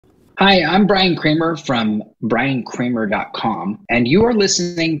Hi, I'm Bryan Kramer from bryankramer.com, and you are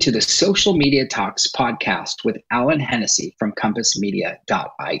listening to the Social Media Talks podcast with Alan Hennessy from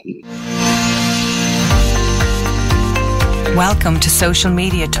compassmedia.ie. Welcome to Social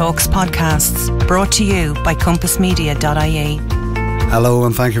Media Talks podcasts, brought to you by compassmedia.ie. Hello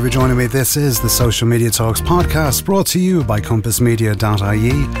and thank you for joining me. This is the Social Media Talks podcast, brought to you by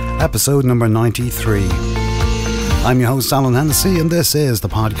compassmedia.ie, episode number 93. I'm your host, Alan Hennessy, and this is the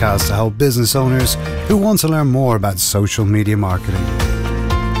podcast to help business owners who want to learn more about social media marketing.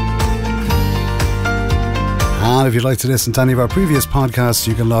 And if you'd like to listen to any of our previous podcasts,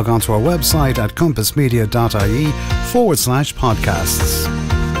 you can log on to our website at compassmedia.ie/podcasts.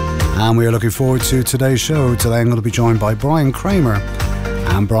 And we are looking forward to today's show. Today I'm going to be joined by Bryan Kramer.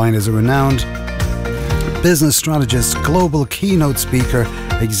 And Bryan is a renowned business strategist, global keynote speaker,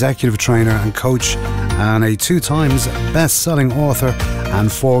 executive trainer and coach, and a 2 times best-selling author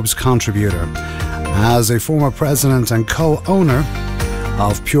and Forbes contributor. As a former president and co-owner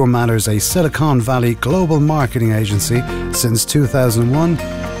of PureMatter, a Silicon Valley global marketing agency since 2001,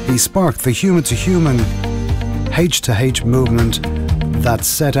 he sparked the Human-to-Human H2H movement that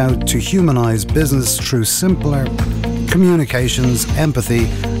set out to humanize business through simpler communications, empathy,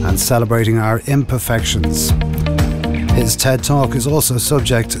 and celebrating our imperfections. His TED Talk is also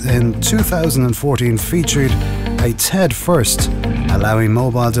subject in 2014 featured a TED First, allowing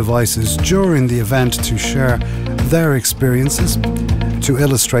mobile devices during the event to share their experiences to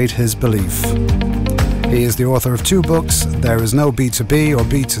illustrate his belief. He is the author of 2 books, There Is No B2B or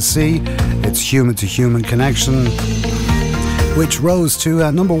B2C, It's Human-to-Human Connection, which rose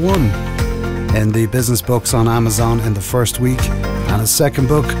to number 1 in the business books on Amazon in the first week, and a second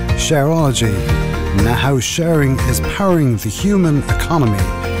book, Shareology, Now How Sharing is Powering the Human Economy,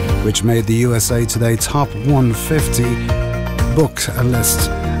 which made the USA Today Top 150 book list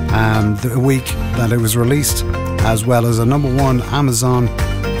the week that it was released, as well as a number 1 Amazon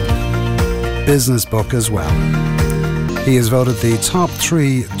business book as well. He is voted the top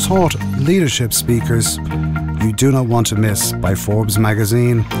 3 thought leadership speakers you do not want to miss by Forbes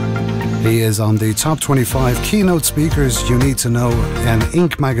magazine. He is on the top 25 keynote speakers you need to know in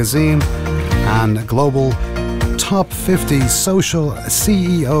Inc. magazine, and global top 50 social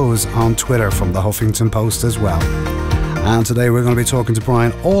CEOs on Twitter from the Huffington Post as well. And today we're going to be talking to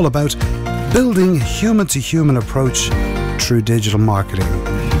Bryan all about building human-to-human approach through digital marketing.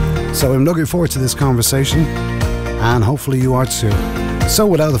 So I'm looking forward to this conversation, and hopefully you are too. So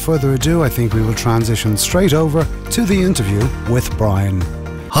without further ado, I think we will transition straight over to the interview with Bryan.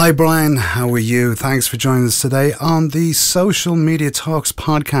 Hi Bryan, how are you? Thanks for joining us today on the Social Media Talks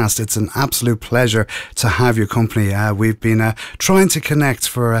podcast. It's an absolute pleasure to have your company. We've been trying to connect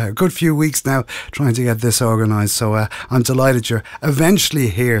for a good few weeks now, trying to get this organised. So I'm delighted you're eventually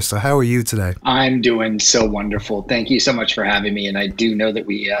here. So how are you today? I'm doing so wonderful. Thank you so much for having me. And I do know that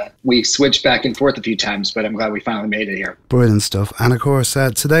we've switched back and forth a few times, but I'm glad we finally made it here. Brilliant stuff. And of course,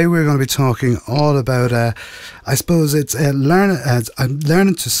 today we're going to be talking all about, I suppose it's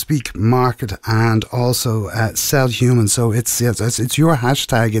learning to speak, market, and also sell human. So it's your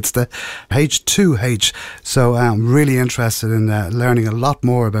hashtag. It's the H2H. So I'm really interested in learning a lot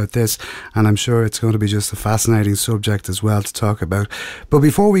more about this, and I'm sure it's going to be just a fascinating subject as well to talk about. But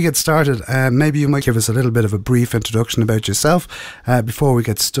before we get started, maybe you might give us a little bit of a brief introduction about yourself before we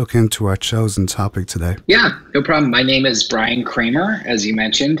get stuck into our chosen topic today. Yeah, no problem. My name is Bryan Kramer, as you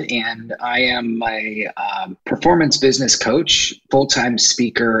mentioned, and I am a performance business coach, full-time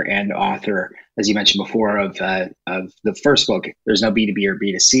speaker, and author, as you mentioned before, of the first book, There's No B2B or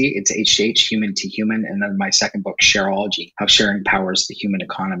B2C, It's H2H, Human-to-Human, and then my second book, Shareology, How Sharing Powers the Human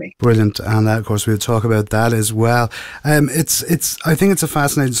Economy. Brilliant, and of course we'll talk about that as well. I think it's a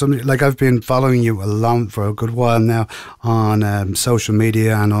fascinating subject. Like, I've been following you along for a good while now on social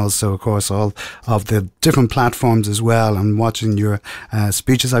media, and also, of course, all of the different platforms as well, and watching your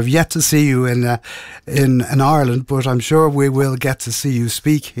speeches. I've yet to see you in Ireland, but I'm sure we will get to see you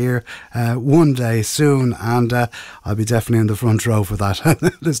speak here one day soon, and I'll be definitely in the front row for that.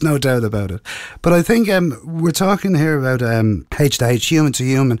 There's no doubt about it. But I think we're talking here about H2H, human to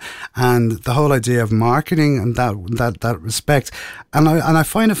human, and the whole idea of marketing and that respect. And I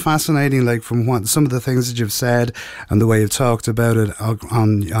find it fascinating, like, from what some of the things that you've said and the way you've talked about it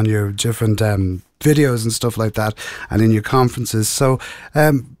on your different videos and stuff like that, and in your conferences. So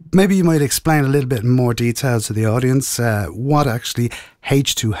maybe you might explain a little bit more detail to the audience what actually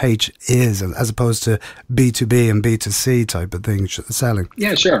H2H is, as opposed to B2B and B2C type of thing selling.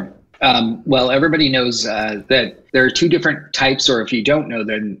 Yeah, sure. Well, everybody knows that there are 2 different types, or if you don't know,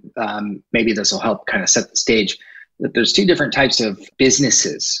 then maybe this will help kind of set the stage. that there's two different types of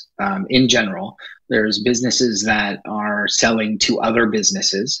businesses in general. There's businesses that are selling to other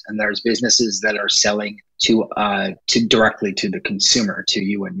businesses, and there's businesses that are selling to directly to the consumer, to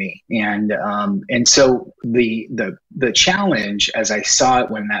you and me. And so the challenge, as I saw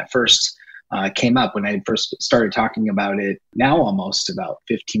it when that first came up, when I first started talking about it, now almost about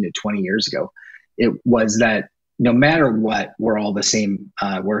 15 to 20 years ago, it was that no matter what, we're all the same.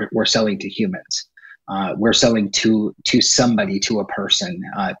 We're selling to humans. We're selling to somebody, to a person,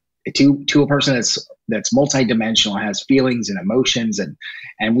 to a person that's multidimensional, has feelings and emotions, and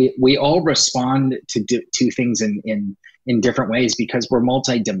we all respond to things in different ways because we're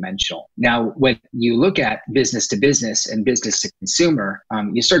multidimensional. Now, when you look at business to business and business to consumer,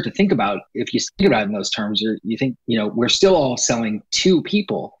 you start to think about, if you think about it in those terms, you think, we're still all selling to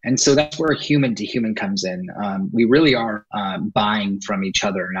people. And so that's where human to human comes in. We really are buying from each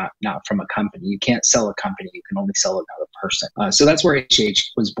other, not from a company. You can't sell a company. You can only sell another person. So that's where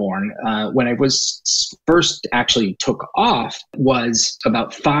H2H was born. When I was first actually took off was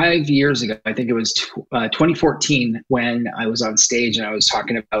about 5 years ago. I think it was 2014 when I was on stage and I was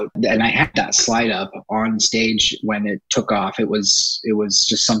talking about, and I had that slide up on stage when it took off. It was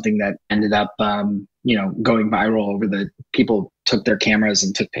just something that ended up, going viral. People took their cameras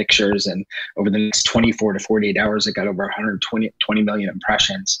and took pictures, and over the next 24 to 48 hours, it got over 120 million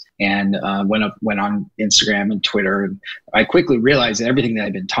impressions, and went on Instagram and Twitter. And I quickly realized that everything that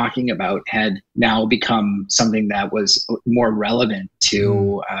I'd been talking about had now become something that was more relevant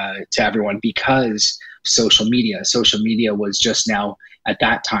to everyone, because social media was just now at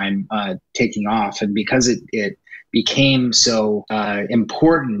that time taking off, and because it became so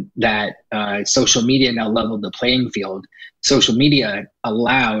important that social media now leveled the playing field. Social media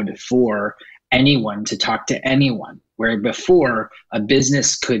allowed for anyone to talk to anyone, where before a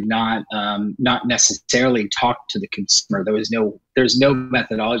business could not necessarily talk to the consumer. There's no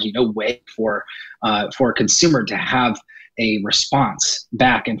methodology, no way for a consumer to have a response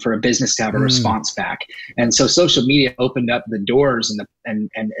back and for a business to have a response back. And so social media opened up the doors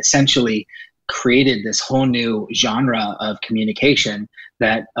and essentially created this whole new genre of communication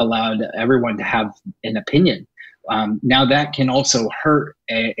that allowed everyone to have an opinion. Now that can also hurt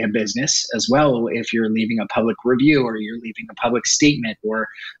a business as well if you're leaving a public review or you're leaving a public statement or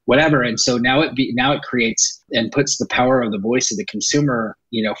whatever. And so now it creates and puts the power of the voice of the consumer,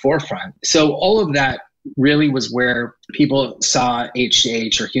 forefront. So all of that really was where people saw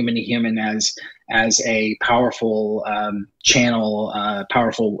H2H or human to human as a powerful channel,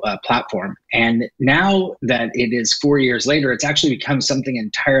 powerful platform. And now that it is 4 years later, it's actually become something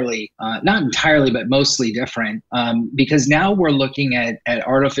entirely, not entirely, but mostly different, because now we're looking at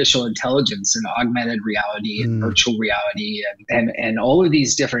artificial intelligence and augmented reality and virtual reality and all of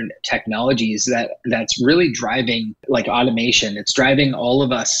these different technologies that's really driving, like automation. It's driving all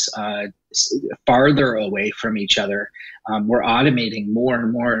of us farther away from each other. We're automating more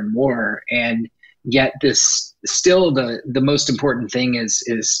and more and more, and yet this still the most important thing is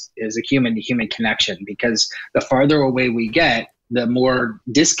a human to human connection, because the farther away we get, the more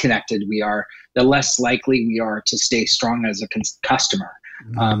disconnected we are, the less likely we are to stay strong as a customer.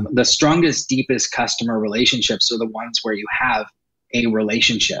 The strongest, deepest customer relationships are the ones where you have a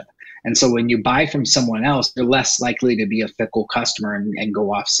relationship. And so when you buy from someone else, you're less likely to be a fickle customer and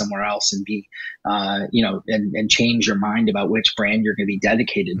go off somewhere else and be, and change your mind about which brand you're going to be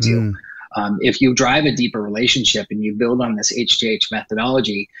dedicated to. If you drive a deeper relationship and you build on this H2H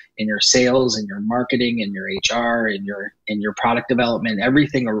methodology in your sales and your marketing and your HR and your product development,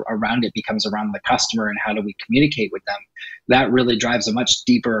 everything around it becomes around the customer and how do we communicate with them. That really drives a much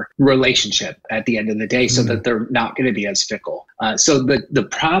deeper relationship at the end of the day, so that they're not going to be as fickle. So the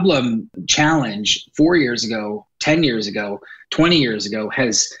problem challenge 4 years ago, 10 years ago, 20 years ago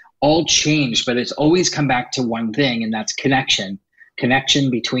has all changed, but it's always come back to one thing, and that's connection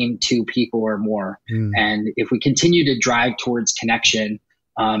between two people or more. And if we continue to drive towards connection,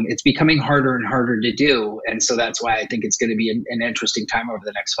 it's becoming harder and harder to do. And so that's why I think it's going to be an interesting time over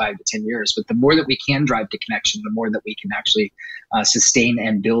the next 5 to 10 years. But the more that we can drive to connection, the more that we can actually sustain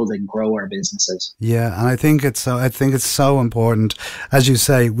and build and grow our businesses. Yeah, and I think it's so important, as you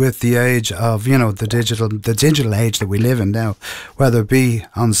say, with the age of the digital age that we live in now, whether it be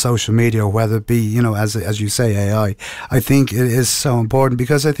on social media or whether it be as you say, AI. I think it is so important,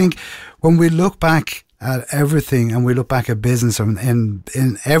 because I think when we look back at everything and we look back at business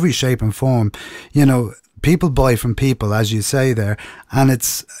in every shape and form, people buy from people, as you say there, and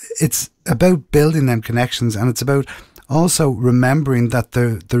it's about building them connections, and it's about also remembering that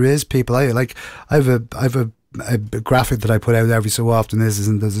there is people. I have a a graphic that I put out every so often there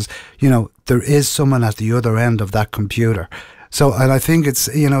is someone at the other end of that computer. So, and I think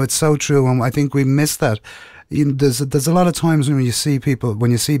it's so true, and I think we miss that. There's a lot of times when you see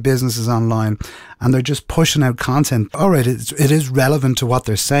businesses online and they're just pushing out content. All right, it is relevant to what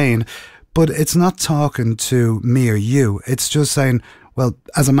they're saying, but it's not talking to me or you. It's just saying, well,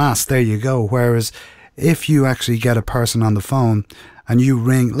 as a mass, there you go. Whereas if you actually get a person on the phone and you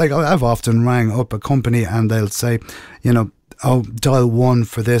ring, like I've often rang up a company and they'll say, oh, dial 1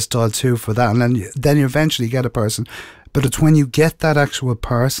 for this, dial 2 for that. And then you eventually get a person. But it's when you get that actual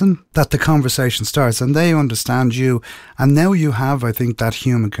person that the conversation starts and they understand you. And now you have, I think, that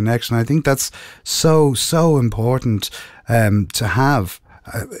human connection. I think that's so, so important to have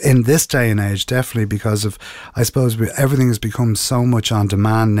in this day and age, definitely, because of, I suppose, everything has become so much on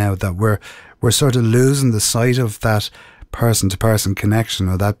demand now that we're sort of losing the sight of that person-to-person connection,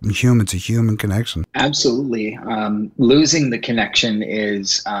 or that human-to-human connection. Absolutely. Losing the connection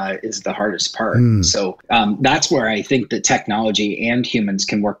is the hardest part. So that's where I think that technology and humans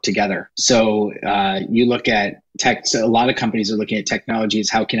can work together. So you look at tech, so a lot of companies are looking at technology as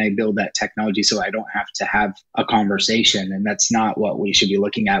how can I build that technology so I don't have to have a conversation? And that's not what we should be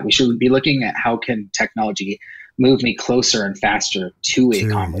looking at. We should be looking at how can technology move me closer and faster to a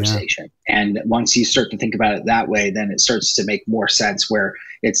conversation. Yeah. And once you start to think about it that way, then it starts to make more sense, where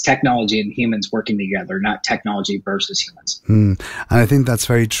it's technology and humans working together, not technology versus humans. And I think that's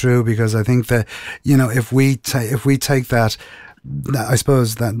very true, because I think that, if we take that, I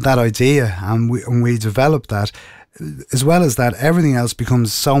suppose that idea and we develop that, as well as that, everything else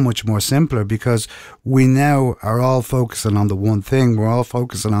becomes so much more simpler, because we now are all focusing on the one thing. We're all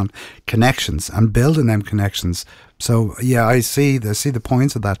focusing on connections and building them connections. So yeah, I see the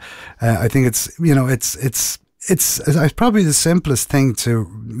points of that. I think it's probably the simplest thing to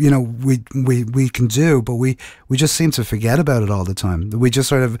we can do, but we just seem to forget about it all the time. We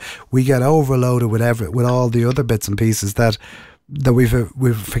just we get overloaded with all the other bits and pieces that we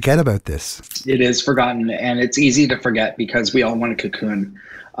forget about this. It is forgotten, and it's easy to forget because we all want to cocoon.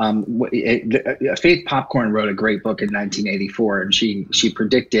 Faith Popcorn wrote a great book in 1984, and she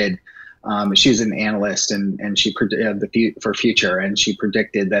predicted. She was an analyst, and she predicted for future, and she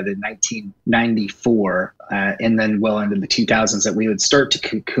predicted that in 1994 and then well into the 2000s that we would start to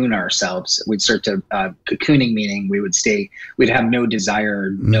cocoon ourselves. We'd start to cocooning, meaning we'd have no desire,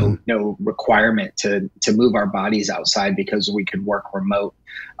 no requirement to move our bodies outside because we could work remote.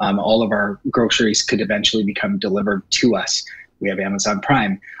 All of our groceries could eventually become delivered to us. We have Amazon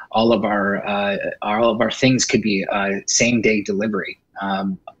Prime. All of our things could be same day delivery.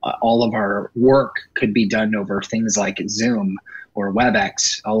 All of our work could be done over things like Zoom or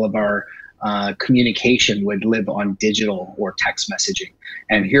WebEx. All of our communication would live on digital or text messaging.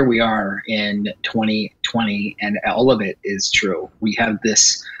 And here we are in 2020, and all of it is true. We have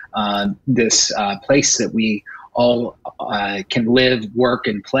this place that we all can live, work,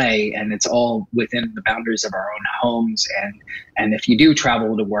 and play, and it's all within the boundaries of our own homes. And if you do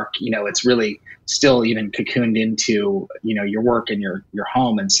travel to work, it's really still even cocooned into your work and your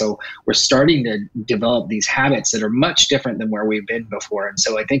home. And so we're starting to develop these habits that are much different than where we've been before. And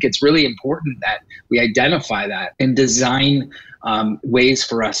so I think it's really important that we identify that and design ways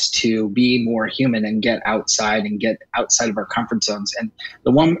for us to be more human and get outside of our comfort zones. And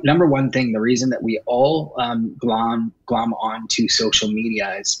the number one thing, the reason that we all glom onto social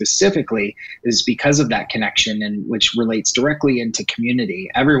media specifically is because of that connection, and which relates directly into community.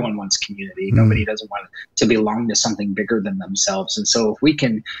 Everyone wants community. Nobody doesn't want to belong to something bigger than themselves. And so if we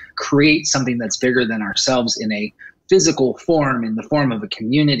can create something that's bigger than ourselves in a physical form, in the form of a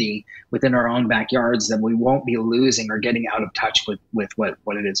community within our own backyards, then we won't be losing or getting out of touch with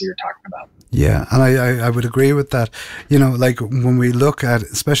what it is you're talking about. Yeah, and I would agree with that. Like when we look at,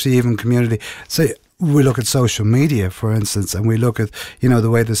 especially even community, say we look at social media, for instance, and we look at, the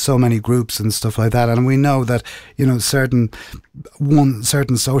way there's so many groups and stuff like that. And we know that, certain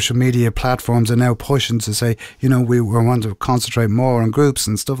social media platforms are now pushing to say, we want to concentrate more on groups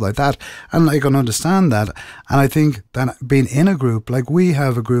and stuff like that. And I can understand that. And I think that being in a group, like we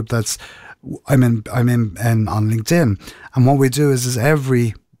have a group that's, I'm in on LinkedIn. And what we do is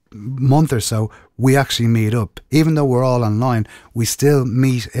every month or so, we actually meet up. Even though we're all online, we still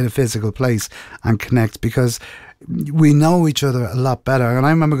meet in a physical place and connect, because we know each other a lot better. And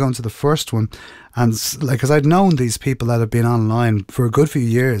I remember going to the first one, and because I'd known these people that had been online for a good few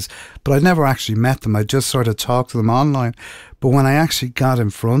years, but I'd never actually met them. I just sort of talked to them online. But when I actually got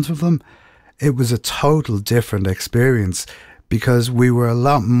in front of them, it was a total different experience, because we were a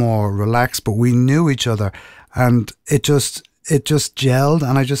lot more relaxed, but we knew each other, and it just it just gelled,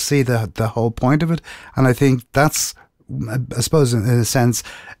 and I just see the whole point of it. And I think that's, I suppose, in a sense,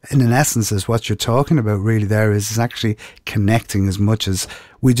 in an essence, is what you're talking about really there, is actually connecting as much as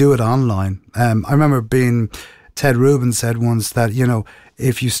we do it online. I remember Ted Rubin said once that,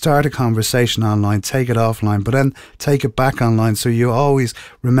 if you start a conversation online, take it offline, but then take it back online, so you always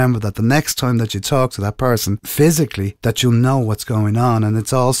remember that the next time that you talk to that person physically, that you'll know what's going on, and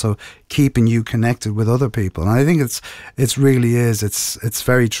it's also keeping you connected with other people. And I think it's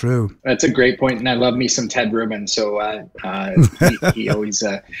very true. That's a great point, and I love me some Ted Rubin. So he always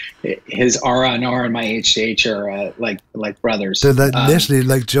his R and R and my H2H are like brothers. They're literally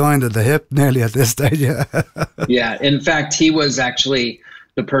like joined at the hip nearly at this stage. Yeah. Yeah. In fact, he was actually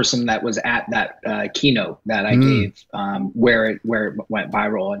the person that was at that keynote that I gave, where it went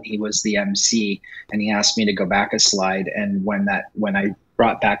viral, and he was the MC, and he asked me to go back a slide. And when I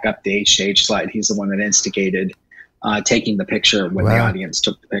brought back up the H2H slide, he's the one that instigated taking the picture when the audience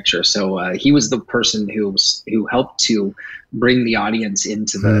took the picture. So he was the person who helped to bring the audience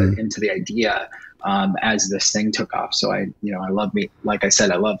into the idea as this thing took off. So I love like I said,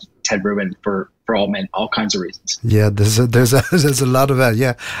 I love Ted Rubin for all kinds of reasons. Yeah, there's a lot of that.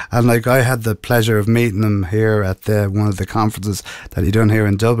 Yeah, and like I had the pleasure of meeting him here at one of the conferences that he done here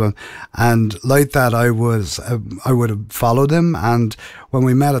in Dublin, and like that I would have followed him. And when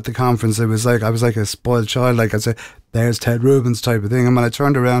we met at the conference, I was like a spoiled child. Like I said, there's Ted Rubin's type of thing. And when I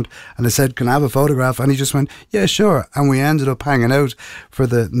turned around and I said, "Can I have a photograph?" and he just went, "Yeah, sure." And we ended up hanging out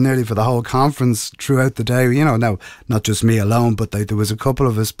nearly for the whole conference throughout the day. Now not just me alone, but there was a couple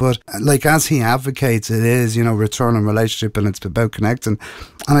of us. But like, as he advocates, it is return on relationship, and it's about connecting.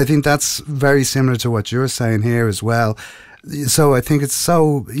 And I think that's very similar to what you're saying here as well. So I think it's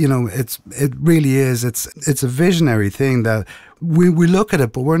so, it really is. It's a visionary thing that we look at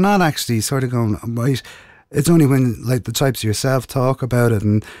it, but we're not actually sort of going, right. It's only when like the types of yourself talk about it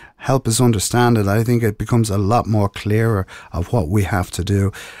and help us understand it, I think it becomes a lot more clearer of what we have to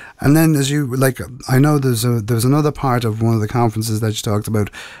do. And then I know there was another part of one of the conferences that you talked about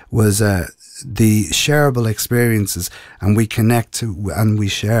was the shareable experiences, and we connect to and we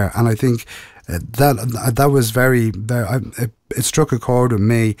share. And I think that was very, very, it struck a chord with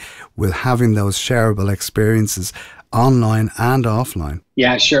me with having those shareable experiences online and offline.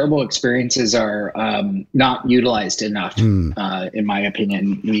 Yeah, shareable experiences are not utilized enough, in my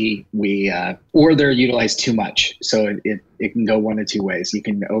opinion. Or they're utilized too much. So it can go one of two ways. You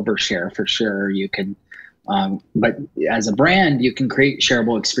can overshare for sure. You can, but as a brand, you can create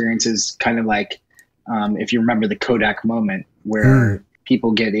shareable experiences, kind of like if you remember the Kodak moment, where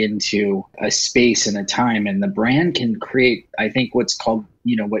people get into a space and a time, and the brand can create, I think, what's called,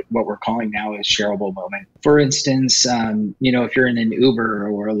 what we're calling now a shareable moment. For instance, if you're in an Uber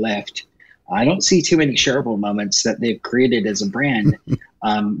or a Lyft, I don't see too many shareable moments that they've created as a brand,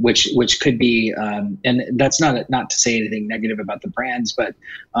 which could be, and that's not to say anything negative about the brands, but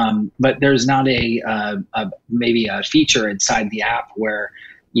there's not maybe a feature inside the app where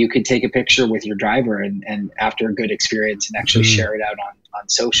you could take a picture with your driver and after a good experience and actually share it out on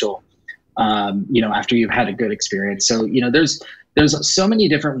social, after you've had a good experience. So, there's so many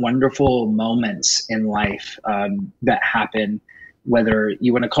different wonderful moments in life that happen, whether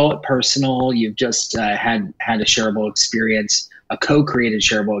you want to call it personal, you've just had a shareable experience, a co-created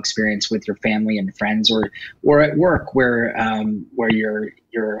shareable experience with your family and friends, or at work where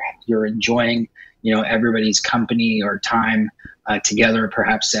you're enjoying, everybody's company or time together,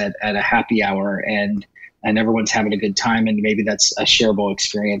 perhaps at a happy hour, and everyone's having a good time, and maybe that's a shareable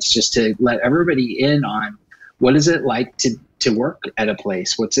experience, just to let everybody in on what is it like to work at a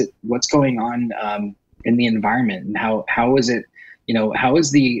place, what's going on in the environment, and how is it,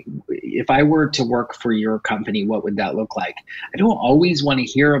 if I were to work for your company, what would that look like? I don't always want to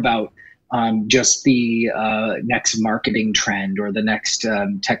hear about just the next marketing trend or the next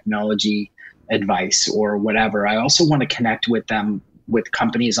technology advice or whatever. I also want to connect with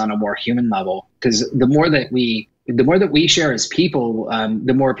companies on a more human level, because the more that we share as people,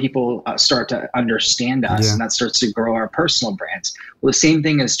 the more people start to understand us, and that starts to grow our personal brands. Well, the same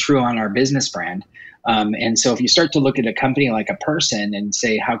thing is true on our business brand. And so if you start to look at a company like a person and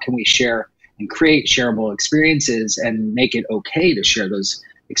say, how can we share and create shareable experiences and make it okay to share those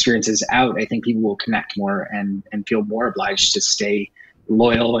experiences out, I think people will connect more and feel more obliged to stay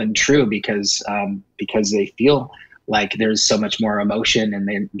loyal and true because they feel like there's so much more emotion,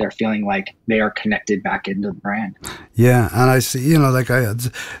 and they're feeling like they are connected back into the brand. Yeah, and I see, like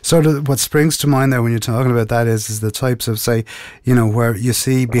sort of what springs to mind there when you're talking about that is the types of, say, where you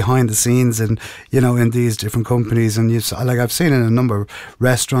see behind the scenes and, in these different companies, and like I've seen in a number of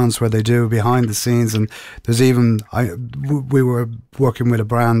restaurants where they do behind the scenes, and there's even, we were working with a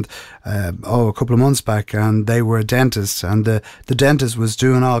brand, a couple of months back, and they were a dentist, and the dentist was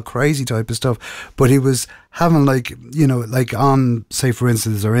doing all crazy type of stuff, but he was having like on, say for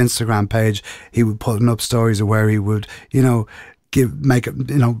instance, our Instagram page, he would putting up stories of where he would, make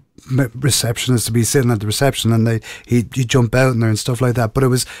receptionists to be sitting at the reception, and he'd jump out in there and stuff like that. But it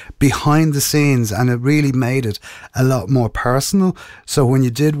was behind the scenes, and it really made it a lot more personal. So when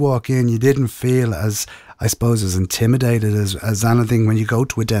you did walk in, you didn't feel as, I suppose, as intimidated as anything when you go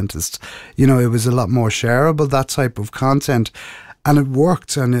to a dentist. It was a lot more shareable, that type of content. And it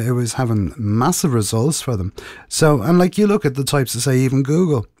worked, and it was having massive results for them. So, and like you look at the types of, say, even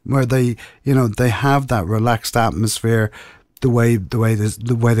Google, where they have that relaxed atmosphere, the way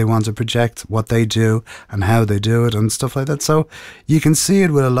they want to project what they do and how they do it and stuff like that. So you can see it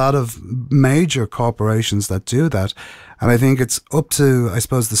with a lot of major corporations that do that. And I think it's up to, I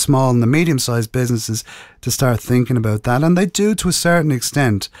suppose, the small and the medium-sized businesses to start thinking about that. And they do to a certain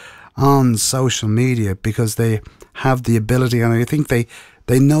extent on social media, because they have the ability, and I think they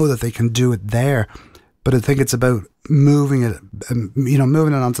know that they can do it there. But I think it's about moving it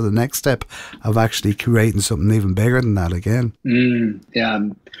onto the next step of actually creating something even bigger than that again. You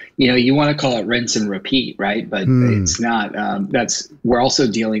want to call it rinse and repeat, right? But it's not. We're also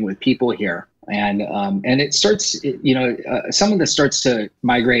dealing with people here. And it starts, some of this starts to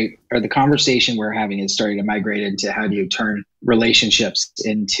migrate, or the conversation we're having is starting to migrate into how do you turn relationships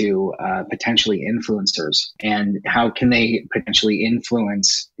into potentially influencers, and how can they potentially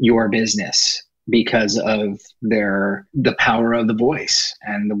influence your business because of the power of the voice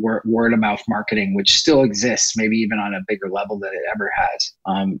and the word of mouth marketing, which still exists, maybe even on a bigger level than it ever has.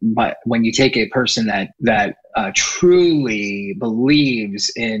 But when you take a person that truly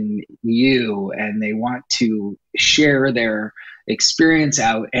believes in you, and they want to share their experience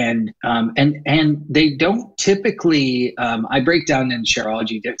out, and they don't typically, I break down in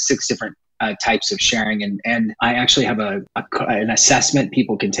Shareology 6 different types of sharing, and I actually have an assessment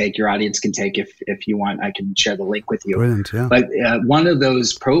people can take, your audience can take if you want. I can share the link with you. Brilliant, yeah. But one of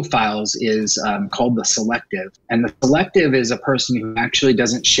those profiles is called the selective, and the selective is a person who actually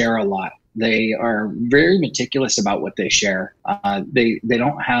doesn't share a lot. They are very meticulous about what they share. They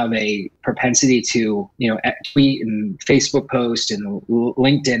don't have a propensity to tweet and Facebook post and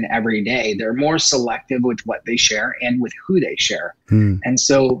LinkedIn every day. They're more selective with what they share and with who they share. And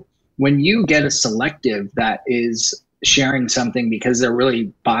so when you get a selective that is sharing something because they're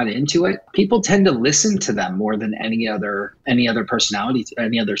really bought into it, people tend to listen to them more than any other personality,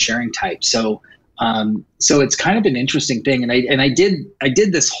 any other sharing type. So it's kind of an interesting thing. And I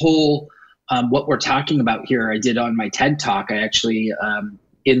did this whole what we're talking about here, I did on my TED Talk. I actually,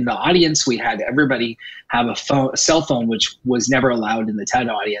 in the audience, we had everybody have a cell phone, which was never allowed in the TED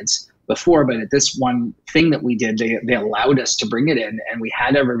audience before. But at this one thing that we did, they allowed us to bring it in, and we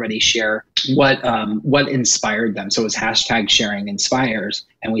had everybody share what inspired them. So it was hashtag sharing inspires.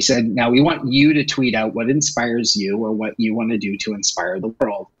 And we said, now we want you to tweet out what inspires you, or what you want to do to inspire the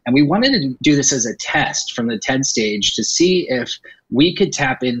world. And we wanted to do this as a test from the TED stage to see if we could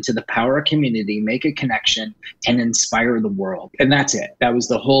tap into the power of community, make a connection, and inspire the world. And that's it. That was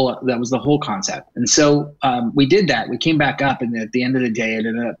the whole concept. And so we did that. We came back up, and at the end of the day, it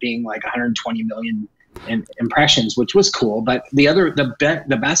ended up being like 120 million impressions, which was cool. But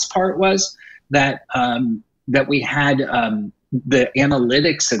the best part was that we had the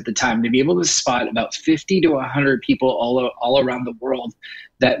analytics at the time to be able to spot about 50 to 100 people all around the world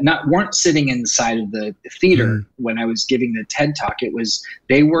that weren't sitting inside of the theater when I was giving the TED Talk.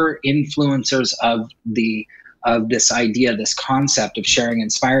 They were influencers of this idea, this concept of sharing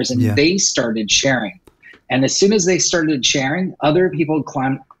inspires, and they started sharing. And as soon as they started sharing, other people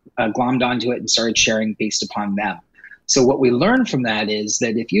glommed onto it and started sharing based upon them. So what we learned from that is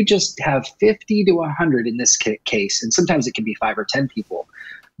that if you just have 50 to 100 in this case, and sometimes it can be 5 or 10 people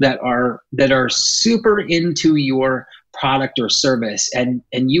that are super into your product or service, and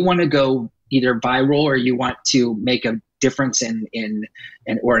you want to go either viral, or you want to make a difference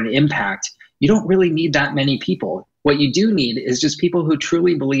or an impact, you don't really need that many people. What you do need is just people who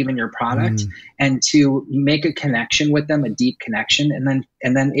truly believe in your product, and to make a connection with them, a deep connection. And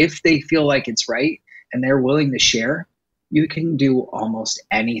then if they feel like it's right and they're willing to share, you can do almost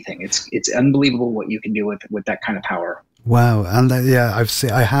anything. It's unbelievable what you can do with that kind of power. Wow, and yeah,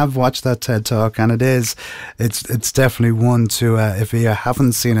 I have watched that TED Talk, and it's definitely one to if you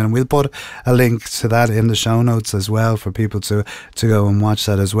haven't seen it, and we'll put a link to that in the show notes as well for people to go and watch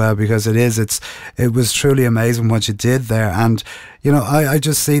that as well, because it was truly amazing what you did there. And you know, I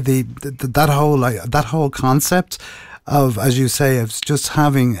just see that whole concept of, as you say, of just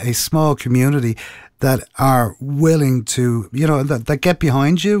having a small community that are willing to, you know, that get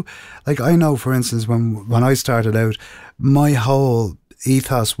behind you. Like, I know, for instance, when I started out, my whole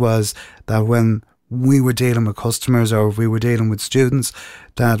ethos was that when we were dealing with customers, or if we were dealing with students,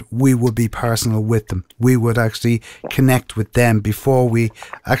 that we would be personal with them. We would actually connect with them before we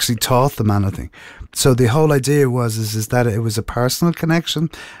actually taught them anything. So the whole idea is that it was a personal connection.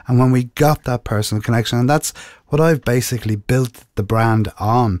 And when we got that personal connection, and that's what I've basically built the brand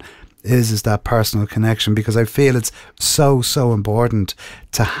on, is that personal connection, because I feel it's so important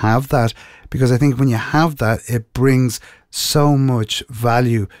to have that, because I think when you have that, it brings so much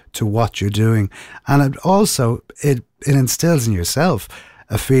value to what you're doing, and it also it instills in yourself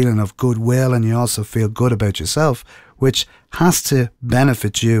a feeling of goodwill, and you also feel good about yourself, which has to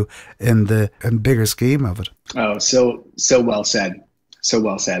benefit you in the bigger scheme of it. Oh, so well said. So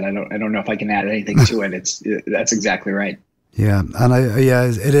well said. I don't know if I can add anything to it. That's exactly right. Yeah, and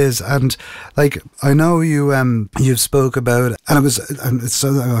it is, and like, I know you've spoke about, and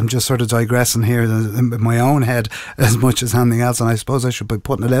I'm just sort of digressing here in my own head as much as anything else, and I suppose I should be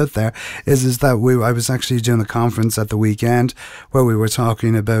putting it out there. Is that I was actually doing a conference at the weekend where we were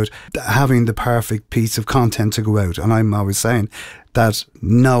talking about having the perfect piece of content to go out, and I'm always saying that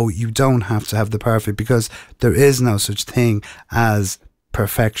no, you don't have to have the perfect, because there is no such thing as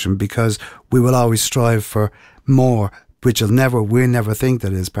perfection, because we will always strive for more, which we never think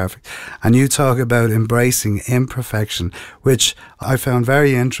that is perfect. And you talk about embracing imperfection, which I found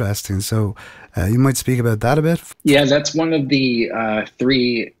very interesting. So you might speak about that a bit. Yeah, that's one of the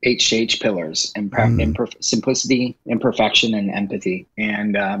 3 H2H pillars: simplicity, imperfection, and empathy.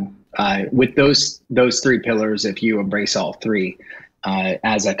 And with those 3 pillars, if you embrace all 3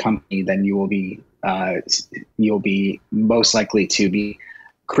 as a company, then you'll be most likely to be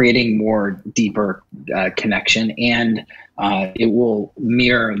creating more deeper connection, and it will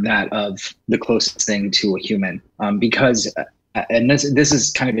mirror that of the closest thing to a human. Because, and this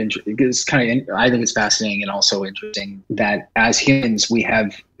is kind of I think it's fascinating and also interesting that as humans we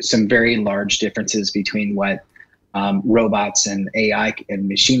have some very large differences between what robots and AI and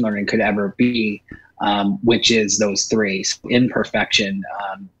machine learning could ever be, which is those 3. So imperfection.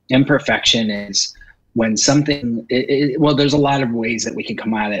 Imperfection is when something, well, there's a lot of ways that we can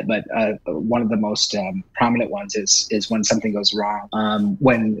come at it, but one of the most prominent ones is when something goes wrong.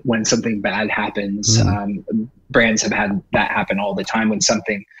 When something bad happens, brands have had that happen all the time. When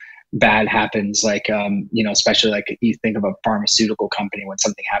something bad happens, like, especially like you think of a pharmaceutical company, when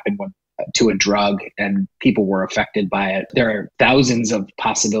something happened to a drug and people were affected by it, there are thousands of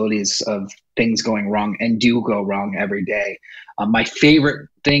possibilities of things going wrong, and do go wrong every day. My favorite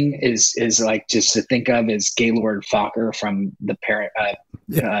thing is like just to think of is Gaylord Fokker from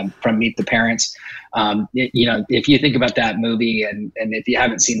from Meet the Parents. If you think about that movie, and if you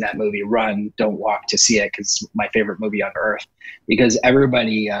haven't seen that movie, run, don't walk to see it, because it's my favorite movie on earth, because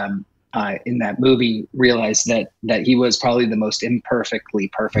everybody in that movie realized that he was probably the most imperfectly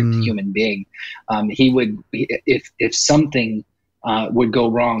perfect human being. He would, if something would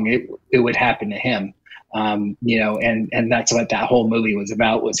go wrong, it would happen to him. And that's what that whole movie was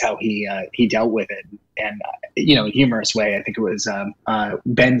about, was how he dealt with it. And, in a humorous way. I think it was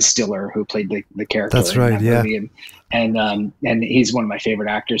Ben Stiller who played the character. That's right, in that movie. And he's one of my favorite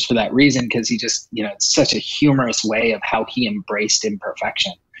actors for that reason, because he just, it's such a humorous way of how he embraced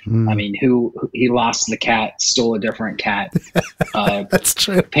imperfection. I mean, he lost the cat, stole a different cat. That's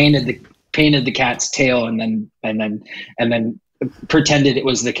true. Painted the cat's tail, and then pretended it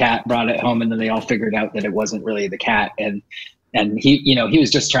was the cat, brought it home, and then they all figured out that it wasn't really the cat. And he, he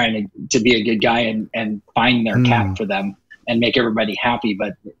was just trying to be a good guy and find their cat for them and make everybody happy,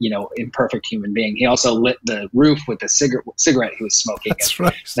 but imperfect human being. He also lit the roof with a cigarette he was smoking. That's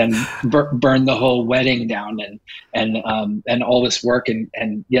right. Then burned the whole wedding down, and all this work,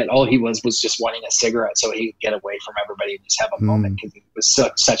 and yet all he was just wanting a cigarette so he could get away from everybody and just have a moment, because it was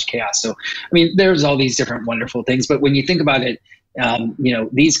such chaos. So I mean, there's all these different wonderful things, but when you think about it,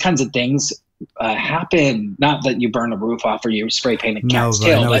 these kinds of things happen. Not that you burn a roof off or you spray paint a cat's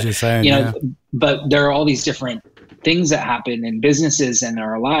tail, I know what you're saying, but there are all these different things that happen in businesses and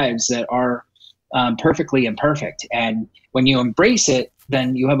our lives that are perfectly imperfect. And when you embrace it,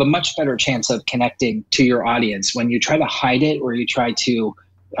 then you have a much better chance of connecting to your audience. When you try to hide it, or you try to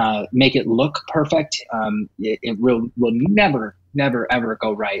make it look perfect, it will never ever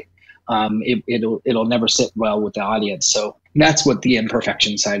go right. It'll never sit well with the audience. So that's what the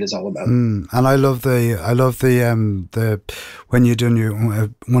imperfection side is all about. And I love the when you're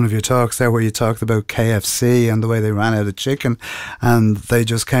doing one of your talks there where you talked about KFC and the way they ran out of chicken, and they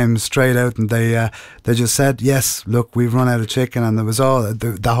just came straight out and they just said, yes, look, we've run out of chicken, and there was all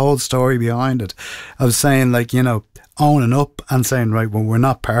the whole story behind it. I was saying, like, owning up and saying, right, well, we're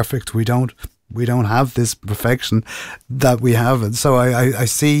not perfect. We don't have this perfection that we have. And so I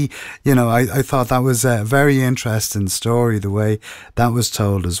see, I thought that was a very interesting story, the way that was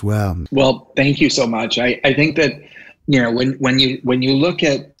told as well. Well, thank you so much. I think that, when you look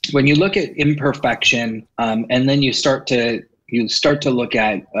at imperfection, and then you start to look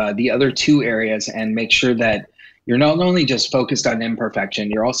at the other two areas and make sure that you're not only just focused on imperfection,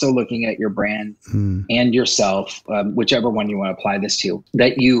 you're also looking at your brand and yourself, whichever one you want to apply this to,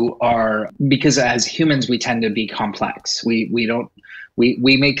 that you are, because as humans, we tend to be complex. We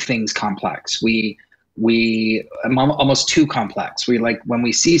make things complex. We almost too complex. We like when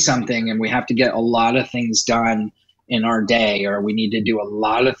we see something and we have to get a lot of things done in our day, or we need to do a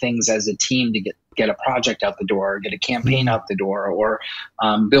lot of things as a team to get a project out the door, or get a campaign out the door, or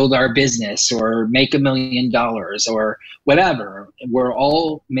build our business, or make $1 million, or whatever. We're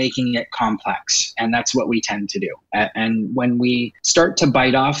all making it complex, and that's what we tend to do. And when we start to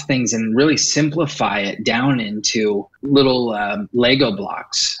bite off things and really simplify it down into little Lego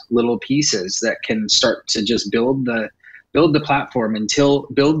blocks, little pieces that can start to just build the platform until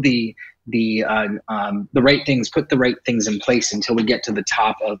build the right things, put the right things in place until we get to the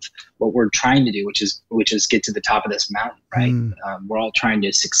top of what we're trying to do, which is get to the top of this mountain, right? We're all trying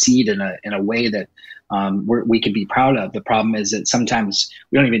to succeed in a way that we could be proud of. The problem is that sometimes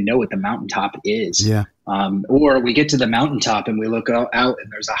we don't even know what the mountaintop is. Yeah. Or we get to the mountaintop and we look out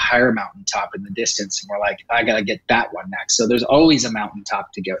and there's a higher mountaintop in the distance, and we're like, I got to get that one next. So there's always a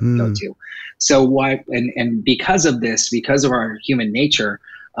mountaintop to go to. So why? And because of this, because of our human nature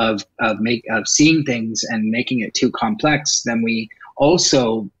of seeing things and making it too complex, then we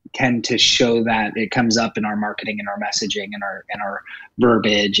also tend to show that it comes up in our marketing and our messaging and our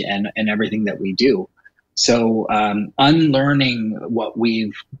verbiage and everything that we do. So unlearning what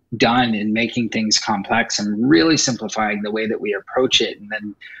we've done in making things complex and really simplifying the way that we approach it, and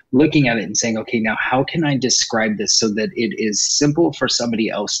then looking at it and saying, okay, now how can I describe this so that it is simple for somebody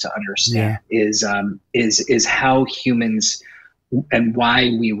else to understand? Is how humans and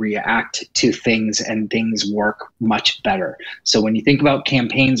why we react to things, and things work much better. So when you think about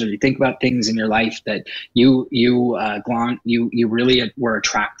campaigns, or you think about things in your life that you really were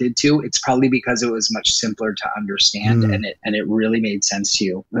attracted to, it's probably because it was much simpler to understand, and it really made sense to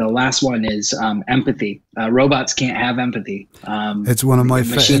you. The last one is empathy. Robots can't have empathy. It's one of my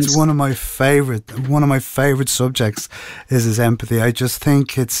favorite subjects is empathy. I just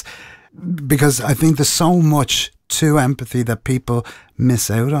think it's because I think there's so much to empathy that people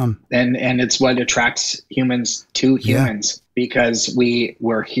miss out on. And it's what attracts humans to humans, because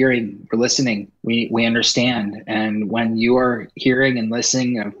we're hearing, we're listening, we understand. And when you are hearing and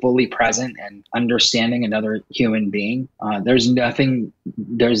listening and fully present and understanding another human being, there's nothing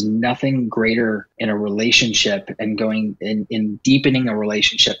greater in a relationship and going in deepening a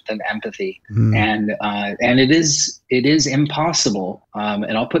relationship than empathy. And it is impossible.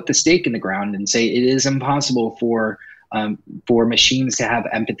 And I'll put the stake in the ground and say it is impossible for machines to have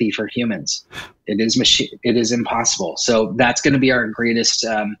empathy for humans. It is impossible. So that's going to be our greatest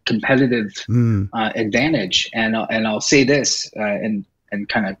competitive advantage. And I'll say this and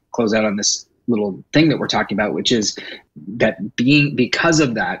kind of close out on this little thing that we're talking about, which is that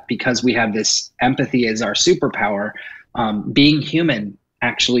because we have this empathy as our superpower, being human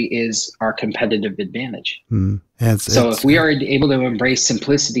actually is our competitive advantage. If we are able to embrace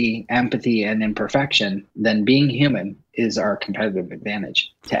simplicity, empathy, and imperfection, then being human is our competitive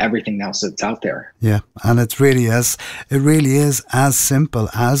advantage to everything else that's out there. Yeah, and it really is as simple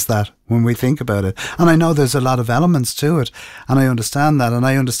as that when we think about it. And I know there's a lot of elements to it, and I understand that, and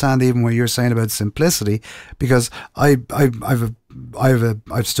I understand even what you're saying about simplicity, because I've studied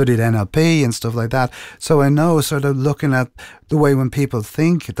NLP and stuff like that, so I know, sort of looking at the way when people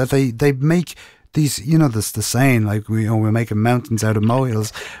think, that they make these, this the saying, like we're making mountains out of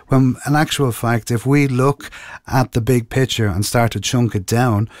molehills, when in actual fact, if we look at the big picture and start to chunk it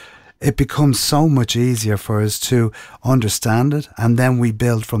down, it becomes so much easier for us to understand it, and then we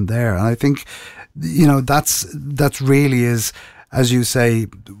build from there. And I think, that's really is, as you say,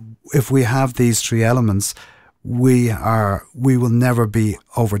 if we have these three elements, we will never be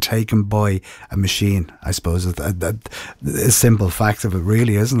overtaken by a machine. I suppose a simple fact of it,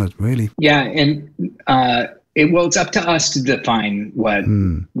 really, isn't it? Really. Yeah, and it's up to us to define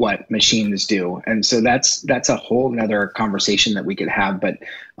what machines do, and so that's a whole nother conversation that we could have. But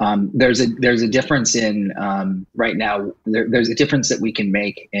there's a difference in right now. There's a difference that we can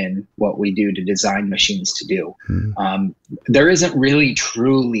make in what we do to design machines to do. There isn't really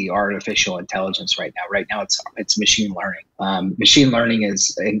truly artificial intelligence right now. Right now, it's machine learning. Machine learning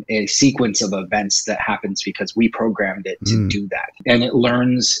is a sequence of events that happens because we programmed it to do that, and it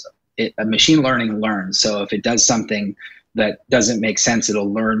learns. Machine learning learns. So if it does something that doesn't make sense,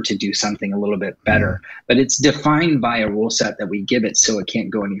 it'll learn to do something a little bit better. But it's defined by a rule set that we give it, so it can't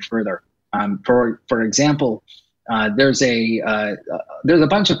go any further. For example, there's a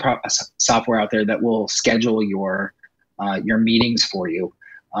bunch of software out there that will schedule your meetings for you.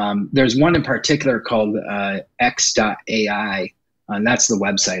 There's one in particular called X.AI. And that's the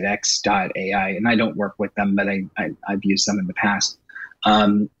website, X.AI. And I don't work with them, but I've used them in the past.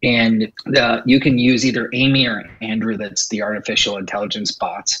 And you can use either Amy or Andrew, that's the artificial intelligence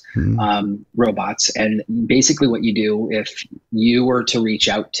bots, robots. And basically what you do, if you were to reach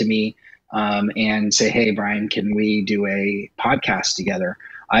out to me and say, hey, Bryan, can we do a podcast together?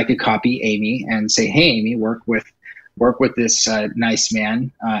 I could copy Amy and say, hey, Amy, work with this nice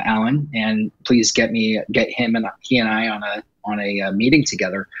man, Alan, and please get him and he and I on a meeting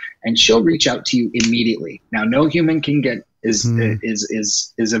together, and she'll reach out to you immediately. Now, no human can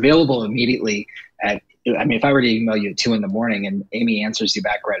is available immediately if I were to email you at 2 a.m. and Amy answers you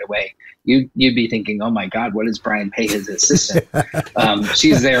back right away, you'd be thinking, oh my God, what does Bryan pay his assistant?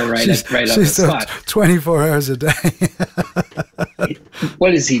 She's there right on the spot. 24 hours a day.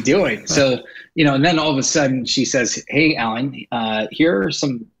 What is he doing? So, and then all of a sudden she says, hey, Alan, here are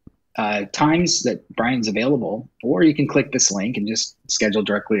some times that Bryan's available, or you can click this link and just schedule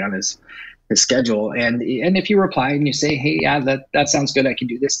directly on his schedule. And if you reply and you say, hey, yeah, that sounds good, I can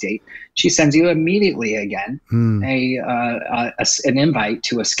do this date, she sends you immediately again an invite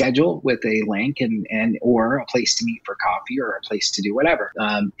to a schedule with a link and or a place to meet for coffee or a place to do whatever,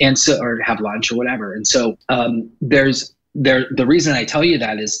 or have lunch or whatever. And so the reason I tell you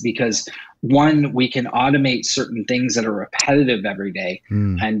that is because, one, we can automate certain things that are repetitive every day,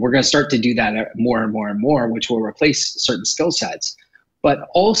 and we're going to start to do that more and more and more, which will replace certain skill sets. But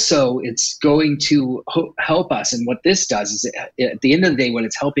also it's going to help us. And what this does is, at the end of the day, what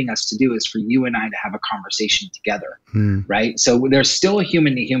it's helping us to do is for you and I to have a conversation together, right? So there's still a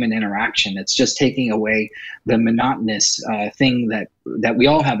human-to-human interaction. It's just taking away the monotonous thing that we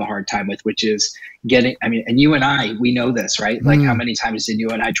all have a hard time with, which is and you and I, we know this, right? Like, how many times did you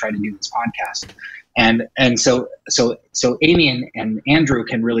and I try to do this podcast? And so Amy and Andrew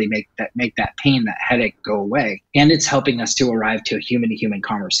can really make that pain, that headache go away. And it's helping us to arrive to a human-to-human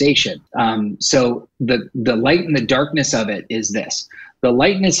conversation. So the light and the darkness of it is this. The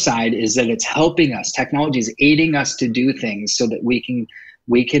lightness side is that it's helping us. Technology is aiding us to do things so that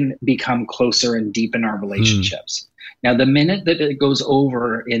we can become closer and deepen our relationships. Now, the minute that it goes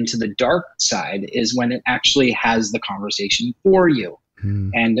over into the dark side is when it actually has the conversation for you,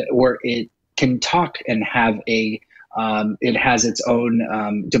 and where it can talk and have it has its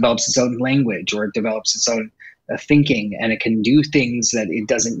own, develops its own language, or it develops its own thinking, and it can do things that it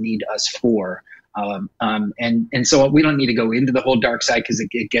doesn't need us for. And so we don't need to go into the whole dark side because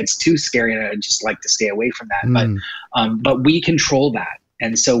it gets too scary, and I'd just like to stay away from that. But we control that.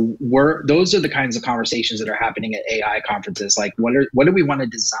 And so those are the kinds of conversations that are happening at AI conferences. Like, what do we want to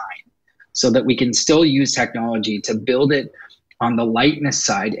design so that we can still use technology to build it on the lightness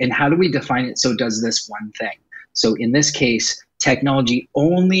side? And how do we define it so it does this one thing? So in this case, technology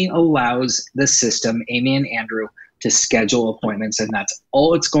only allows the system, Amy and Andrew, to schedule appointments, and that's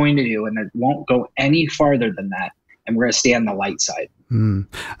all it's going to do, and it won't go any farther than that. And we're going to stay on the light side. And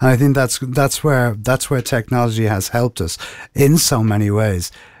I think that's where technology has helped us in so many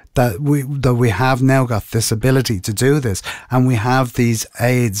ways. That we have now got this ability to do this, and we have these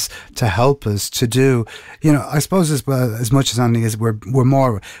aids to help us to do, I suppose as much as anything is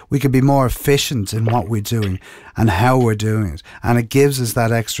we could be more efficient in what we're doing and how we're doing it. And it gives us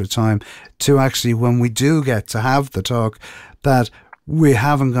that extra time to actually, when we do get to have the talk, that we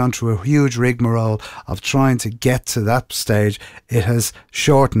haven't gone through a huge rigmarole of trying to get to that stage. It has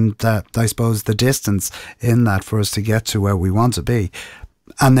shortened that, I suppose, the distance in that for us to get to where we want to be.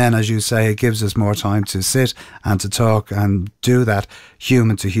 And then, as you say, it gives us more time to sit and to talk and do that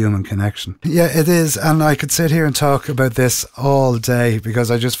human-to-human connection. Yeah, it is. And I could sit here and talk about this all day because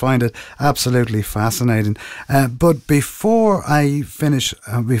I just find it absolutely fascinating. But before we finish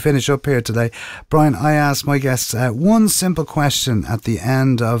up here today, Bryan, I ask my guests one simple question at the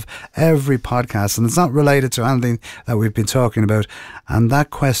end of every podcast, and it's not related to anything that we've been talking about. And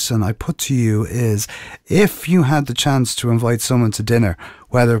that question I put to you is, if you had the chance to invite someone to dinner,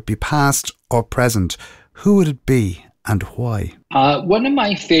 whether it be past or present, who would it be and why? One of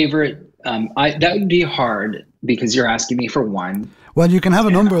my favorite, that would be hard because you're asking me for one. Well, you can have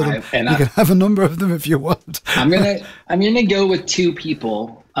a number of them. You can have a number of them if you want. I'm gonna go with two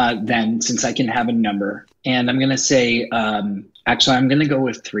people then, since I can have a number, and I'm gonna say, actually, I'm gonna go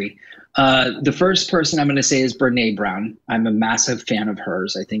with three. The first person I'm going to say is Brene Brown. I'm a massive fan of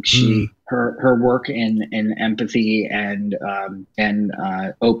hers. I think her work in empathy and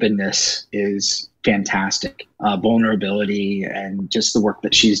openness is fantastic. Vulnerability and just the work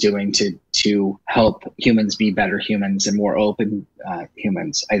that she's doing to help humans be better humans and more open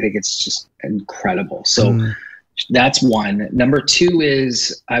humans. I think it's just incredible. So that's one. Number two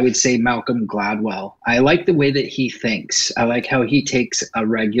is, I would say, Malcolm Gladwell. I like the way that he thinks. I like how he takes a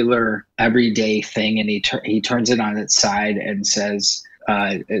regular, everyday thing and he turns it on its side and says,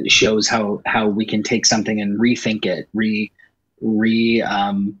 it shows how we can take something and rethink it,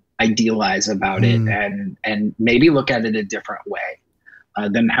 idealize about it, and maybe look at it a different way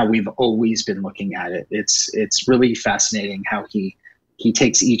than how we've always been looking at it. It's really fascinating how he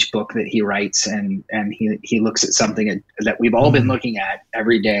takes each book that he writes and he looks at something that we've all been looking at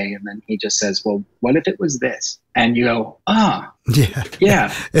every day. And then he just says, well, what if it was this? And you go, yeah.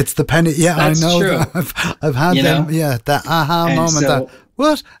 It's the penny. Yeah, that's I know. True. I've had them. Yeah. That aha moment. So,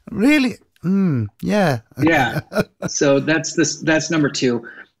 what? Really? Yeah. Yeah. So that's number two.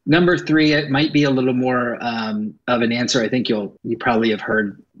 Number three, it might be a little more of an answer. I think you probably have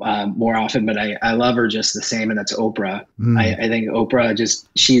heard more often, but I love her just the same, and that's Oprah. I think Oprah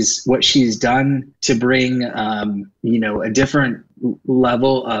what she's done to bring a different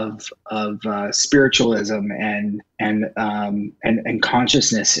level of spiritualism and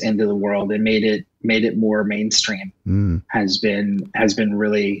consciousness into the world and made it more mainstream has been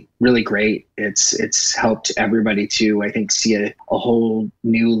really, really great. It's helped everybody to, I think, see a whole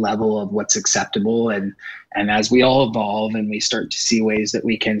new level of what's acceptable. And as we all evolve and we start to see ways that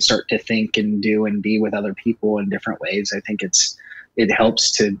we can start to think and do and be with other people in different ways, I think it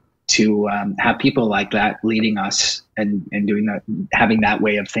helps to have people like that leading us and doing that, having that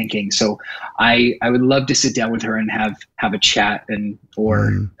way of thinking. So I would love to sit down with her and have a chat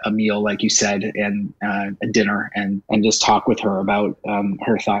or a meal, like you said, and a dinner and just talk with her about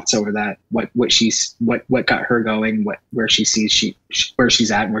her thoughts over that, what got her going, where she sees where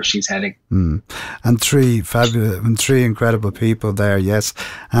she's at and where she's heading. And three incredible people there. Yes.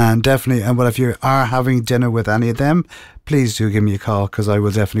 And definitely. And well, if you are having dinner with any of them, please do give me a call, because I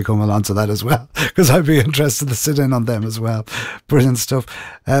will definitely come along to that as well, because I'd be interested to sit in on them as well. Brilliant stuff.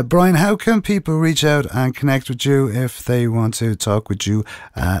 Bryan, how can people reach out and connect with you if they want to talk with you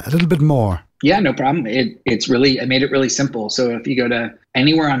a little bit more? Yeah, no problem. I made it really simple. So if you go to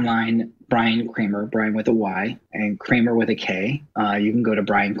anywhere online, Bryan Kramer, Bryan with a Y and Kramer with a K, you can go to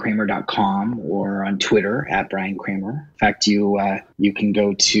bryankramer.com or on Twitter at Bryan Kramer. In fact, you can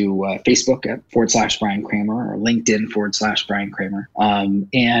go to Facebook at /Bryan Kramer or LinkedIn /Bryan Kramer.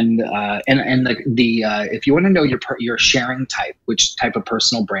 If you want to know your sharing type, which type of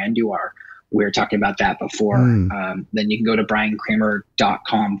personal brand you are, we were talking about that before. Then you can go to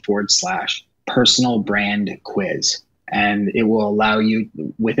bryankramer.com /personal brand quiz. And it will allow you,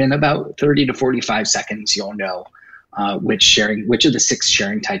 within about 30 to 45 seconds, you'll know which of the 6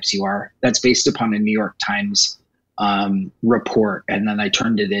 sharing types you are. That's based upon a New York Times report. And then I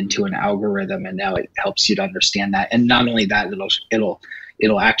turned it into an algorithm, and now it helps you to understand that. And not only that, it'll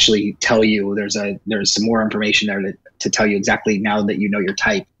actually tell you there's some more information there to tell you exactly, now that you know your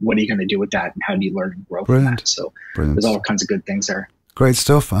type, what are you going to do with that, and how do you learn and grow from that? So there's all kinds of good things there. Great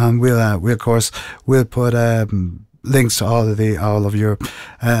stuff. And we'll of course put links to all of your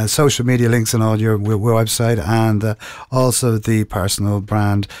social media links and all your website, and also the personal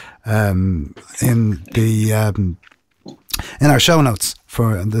brand in our show notes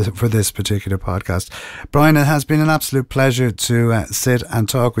for this particular podcast. Bryan, it has been an absolute pleasure to sit and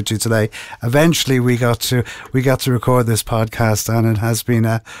talk with you today. Eventually we got to record this podcast, and it has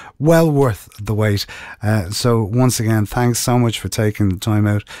been well worth the wait. So once again, thanks so much for taking the time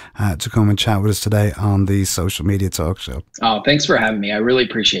out to come and chat with us today on the Social Media Talk Show. Oh, thanks for having me. I really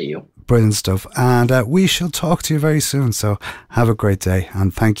appreciate you. Brilliant stuff. And we shall talk to you very soon. So have a great day,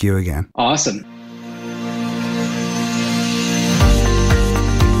 and thank you again. Awesome.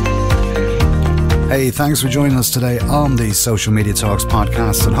 Hey, thanks for joining us today on the Social Media Talks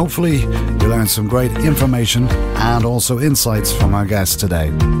podcast, and hopefully you learned some great information and also insights from our guests today.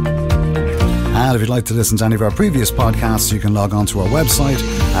 And if you'd like to listen to any of our previous podcasts, you can log on to our website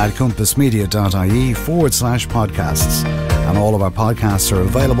at compassmedia.ie/podcasts. And all of our podcasts are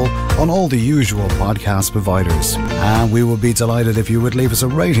available on all the usual podcast providers. And we would be delighted if you would leave us a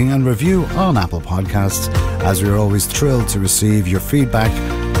rating and review on Apple Podcasts, as we are always thrilled to receive your feedback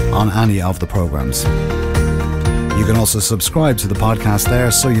on any of the programs. You can also subscribe to the podcast there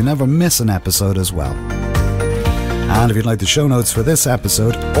so you never miss an episode as well. And if you'd like the show notes for this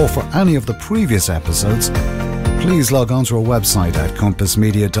episode or for any of the previous episodes, please log on to our website at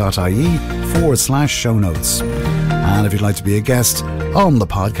compassmedia.ie/show notes. And if you'd like to be a guest on the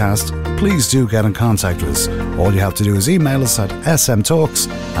podcast, please do get in contact with us. All you have to do is email us at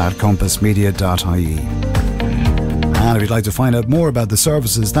smtalks@compassmedia.ie. And if you'd like to find out more about the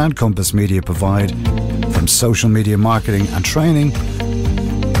services that Compass Media provide, from social media marketing and training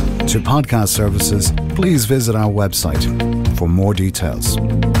to podcast services, please visit our website for more details.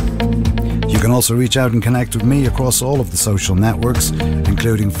 You can also reach out and connect with me across all of the social networks,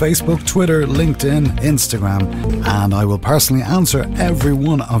 including Facebook, Twitter, LinkedIn, Instagram, and I will personally answer every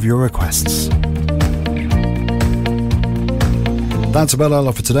one of your requests. That's about all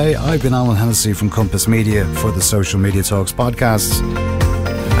for today. I've been Alan Hennessy from Compass Media for the Social Media Talks podcast,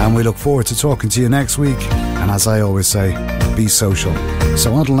 and we look forward to talking to you next week. And as I always say, be social.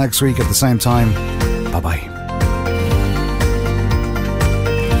 So until next week at the same time, bye-bye.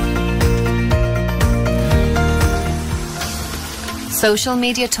 Social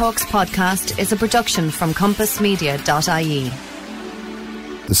Media Talks podcast is a production from compassmedia.ie.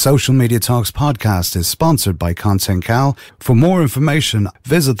 The Social Media Talks podcast is sponsored by ContentCal. For more information,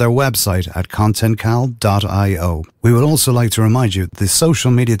 visit their website at contentcal.io. We would also like to remind you the Social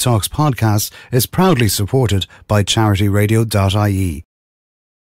Media Talks podcast is proudly supported by charityradio.ie.